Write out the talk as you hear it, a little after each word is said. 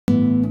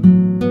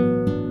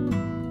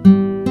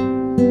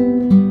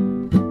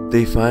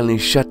finally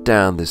shut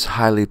down this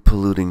highly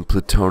polluting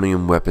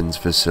plutonium weapons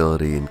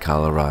facility in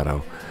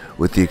Colorado,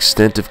 with the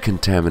extent of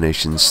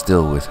contamination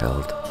still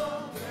withheld.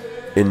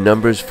 In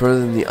numbers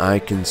further than the eye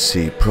can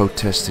see,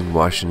 protesting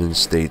Washington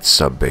State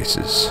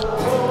subbases.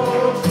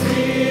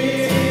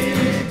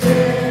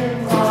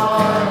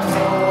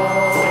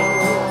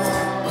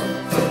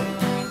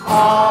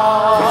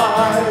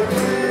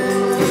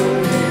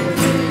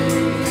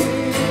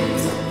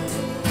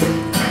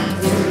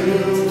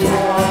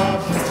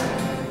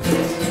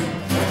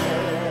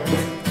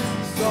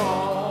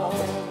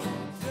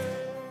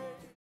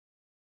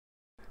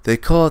 They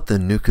call it the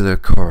Nuclear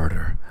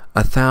Corridor,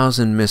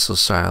 1,000 missile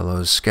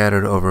silos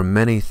scattered over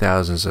many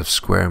thousands of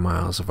square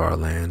miles of our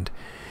land.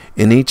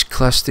 In each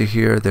cluster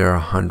here there are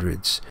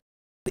hundreds.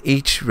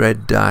 Each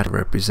red dot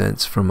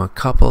represents from a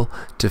couple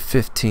to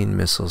 15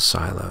 missile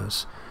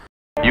silos.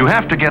 You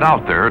have to get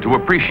out there to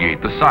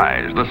appreciate the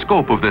size, the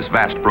scope of this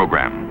vast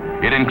program.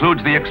 It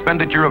includes the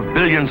expenditure of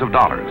billions of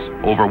dollars.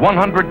 Over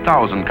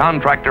 100,000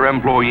 contractor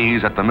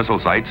employees at the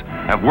missile sites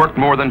have worked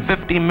more than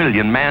 50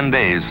 million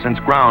man-days since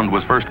ground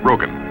was first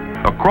broken.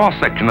 A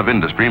cross-section of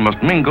industry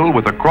must mingle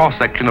with a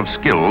cross-section of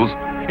skills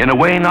in a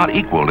way not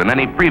equaled in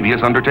any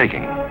previous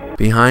undertaking.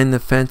 Behind the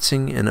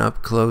fencing and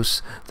up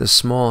close, the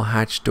small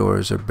hatch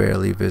doors are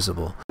barely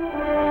visible.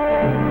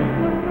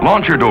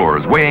 Launcher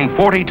doors weighing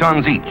 40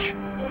 tons each.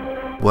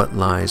 What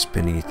lies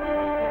beneath?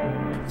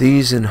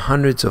 These and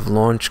hundreds of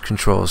launch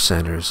control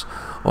centers,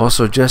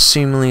 also just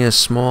seemingly a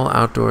small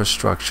outdoor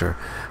structure,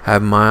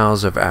 have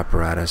miles of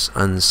apparatus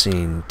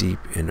unseen deep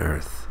in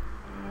earth.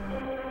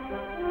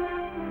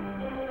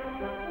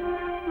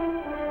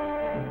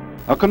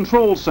 A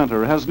control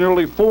center has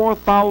nearly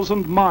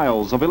 4,000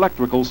 miles of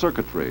electrical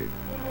circuitry.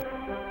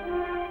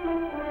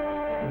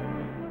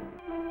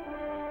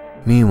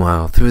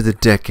 Meanwhile, through the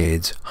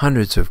decades,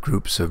 hundreds of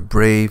groups of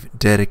brave,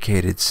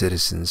 dedicated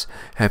citizens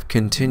have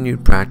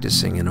continued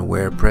practicing an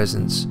aware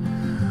presence,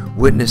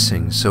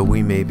 witnessing so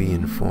we may be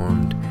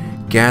informed,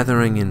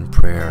 gathering in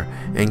prayer,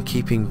 and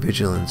keeping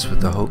vigilance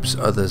with the hopes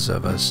others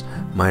of us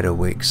might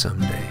awake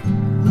someday.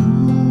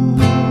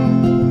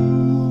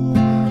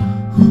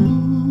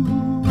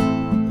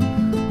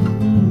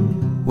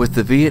 With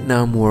the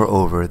Vietnam War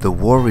over, the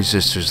War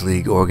Resisters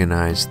League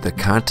organized the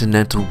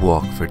Continental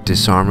Walk for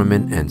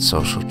Disarmament and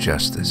Social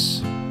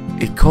Justice.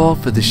 It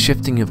called for the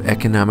shifting of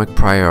economic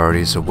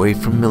priorities away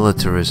from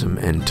militarism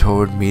and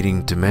toward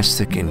meeting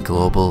domestic and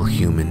global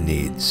human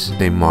needs.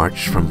 They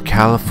marched from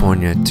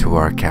California to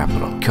our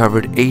capital,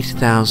 covered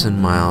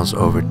 8,000 miles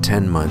over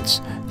 10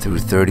 months through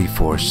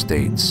 34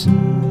 states.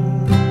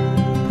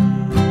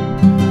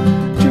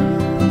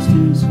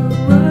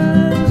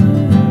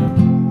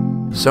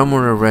 Some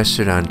were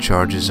arrested on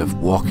charges of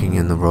walking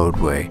in the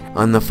roadway.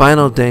 On the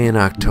final day in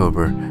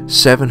October,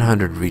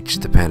 700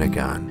 reached the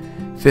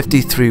Pentagon.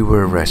 53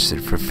 were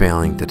arrested for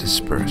failing to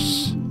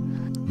disperse.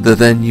 The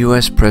then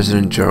U.S.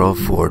 President Gerald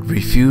Ford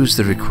refused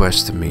the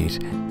request to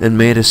meet and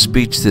made a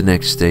speech the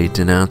next day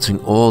denouncing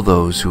all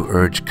those who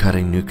urged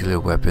cutting nuclear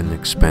weapon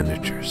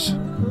expenditures.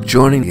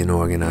 Joining in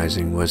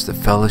organizing was the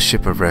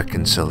Fellowship of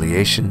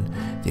Reconciliation,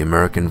 the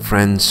American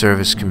Friends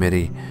Service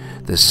Committee,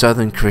 the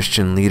Southern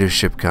Christian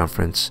Leadership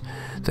Conference,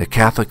 the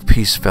Catholic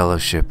Peace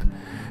Fellowship,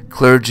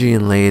 clergy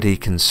and laity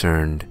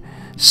concerned,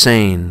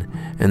 SANE,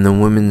 and the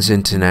Women's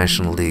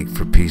International League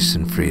for Peace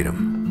and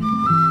Freedom.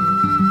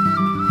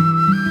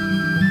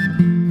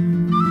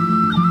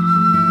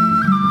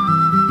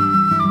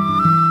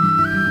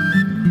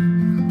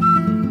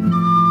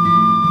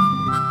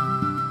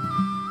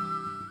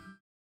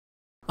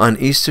 On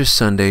Easter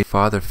Sunday,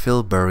 Father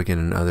Phil Berrigan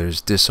and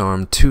others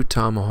disarmed 2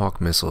 Tomahawk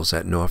missiles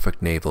at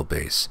Norfolk Naval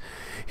Base.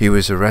 He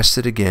was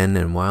arrested again,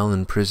 and while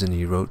in prison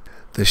he wrote,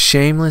 "The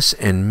shameless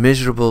and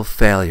miserable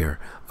failure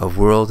of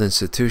world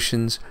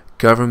institutions,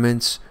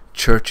 governments,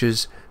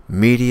 churches,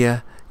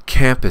 media,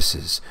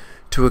 campuses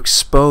to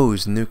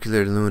expose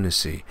nuclear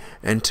lunacy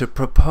and to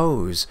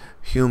propose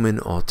human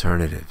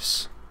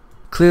alternatives."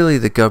 Clearly,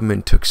 the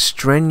government took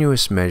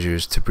strenuous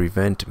measures to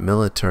prevent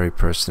military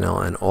personnel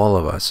and all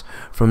of us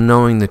from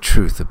knowing the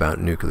truth about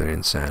nuclear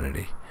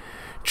insanity.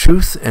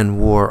 Truth and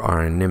war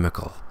are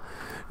inimical.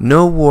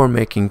 No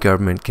war-making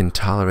government can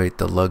tolerate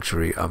the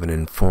luxury of an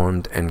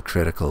informed and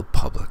critical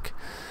public.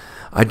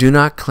 I do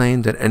not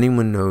claim that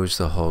anyone knows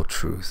the whole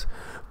truth,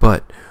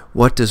 but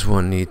what does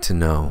one need to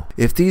know?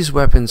 If these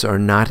weapons are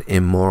not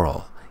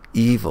immoral,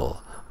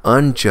 evil,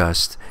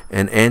 unjust,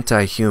 and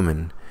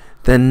anti-human,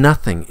 then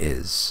nothing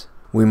is.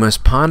 We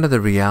must ponder the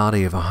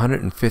reality of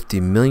 150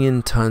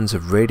 million tons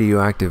of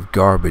radioactive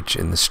garbage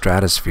in the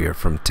stratosphere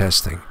from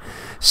testing,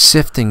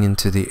 sifting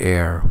into the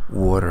air,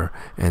 water,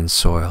 and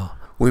soil.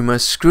 We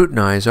must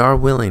scrutinize our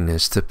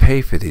willingness to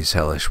pay for these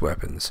hellish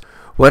weapons.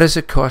 What does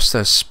it cost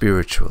us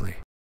spiritually,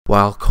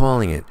 while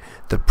calling it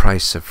the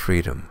price of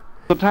freedom?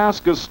 The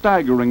task is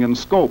staggering in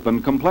scope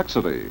and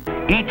complexity.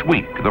 Each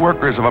week, the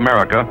workers of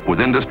America, with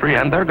industry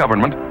and their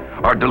government,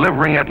 are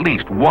delivering at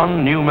least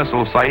 1 new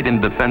missile site in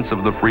defense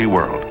of the free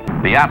world.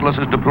 The Atlas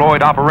is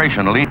deployed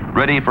operationally,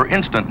 ready for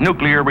instant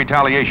nuclear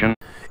retaliation.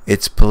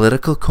 Its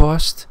political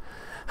cost?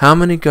 How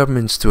many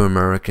governments do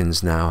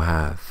Americans now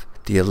have?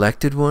 The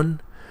elected one,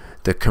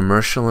 the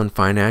commercial and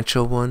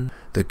financial one,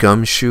 the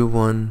gumshoe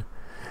one,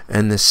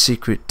 and the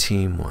secret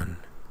team one.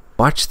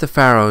 Watch the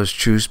pharaohs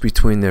choose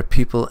between their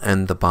people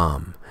and the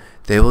bomb.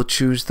 They will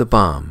choose the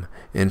bomb.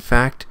 In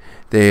fact,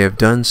 they have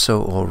done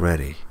so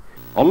already.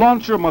 A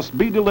launcher must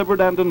be delivered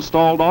and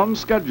installed on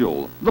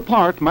schedule. The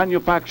part,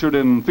 manufactured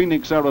in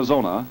Phoenix,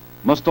 Arizona,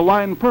 must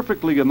align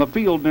perfectly in the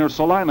field near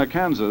Salina,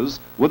 Kansas,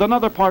 with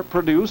another part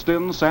produced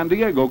in San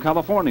Diego,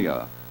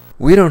 California.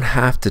 We don't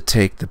have to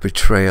take the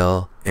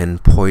betrayal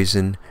and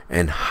poison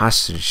and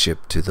hostage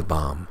to the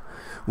bomb.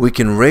 We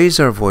can raise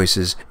our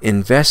voices,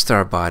 invest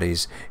our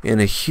bodies in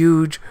a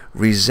huge,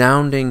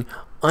 resounding,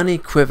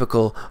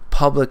 unequivocal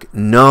public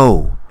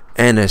no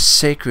and a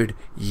sacred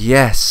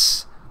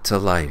yes to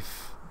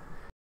life.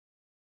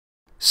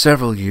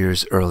 Several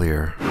years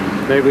earlier,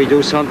 may we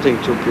do something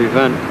to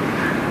prevent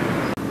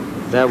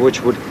that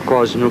which would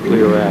cause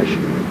nuclear ash.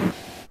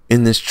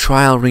 In this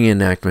trial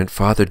reenactment,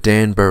 Father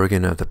Dan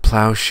Berrigan of the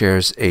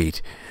Plowshares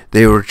 8,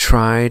 they were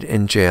tried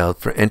and jailed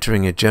for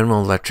entering a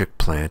General Electric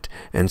plant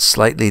and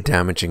slightly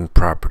damaging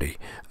property,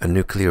 a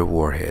nuclear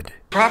warhead.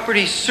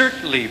 Property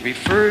certainly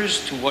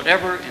refers to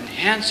whatever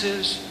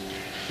enhances,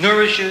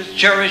 nourishes,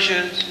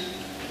 cherishes,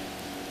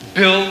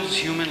 builds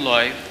human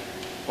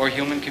life or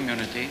human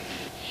community.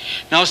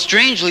 Now,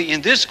 strangely,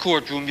 in this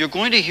courtroom, you're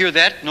going to hear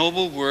that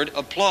noble word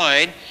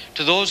applied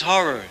to those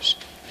horrors.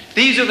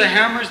 These are the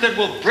hammers that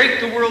will break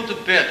the world to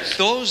bits.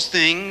 Those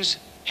things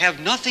have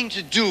nothing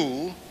to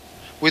do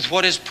with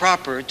what is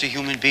proper to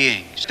human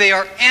beings. They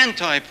are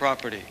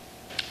anti-property.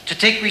 To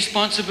take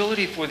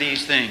responsibility for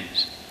these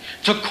things,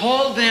 to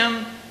call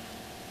them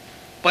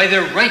by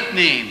their right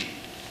name,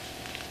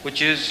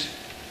 which is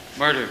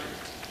murder,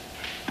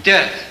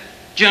 death,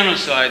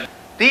 genocide.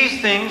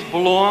 These things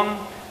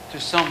belong to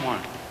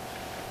someone.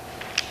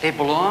 They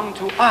belong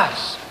to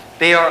us.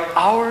 They are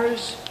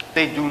ours.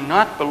 They do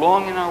not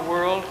belong in our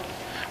world.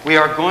 We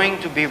are going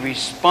to be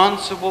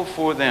responsible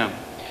for them.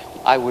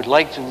 I would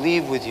like to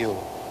leave with you,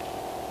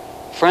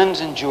 friends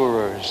and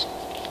jurors,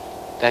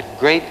 that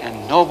great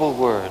and noble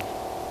word,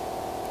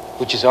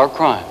 which is our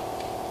crime,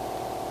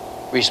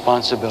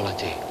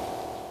 responsibility.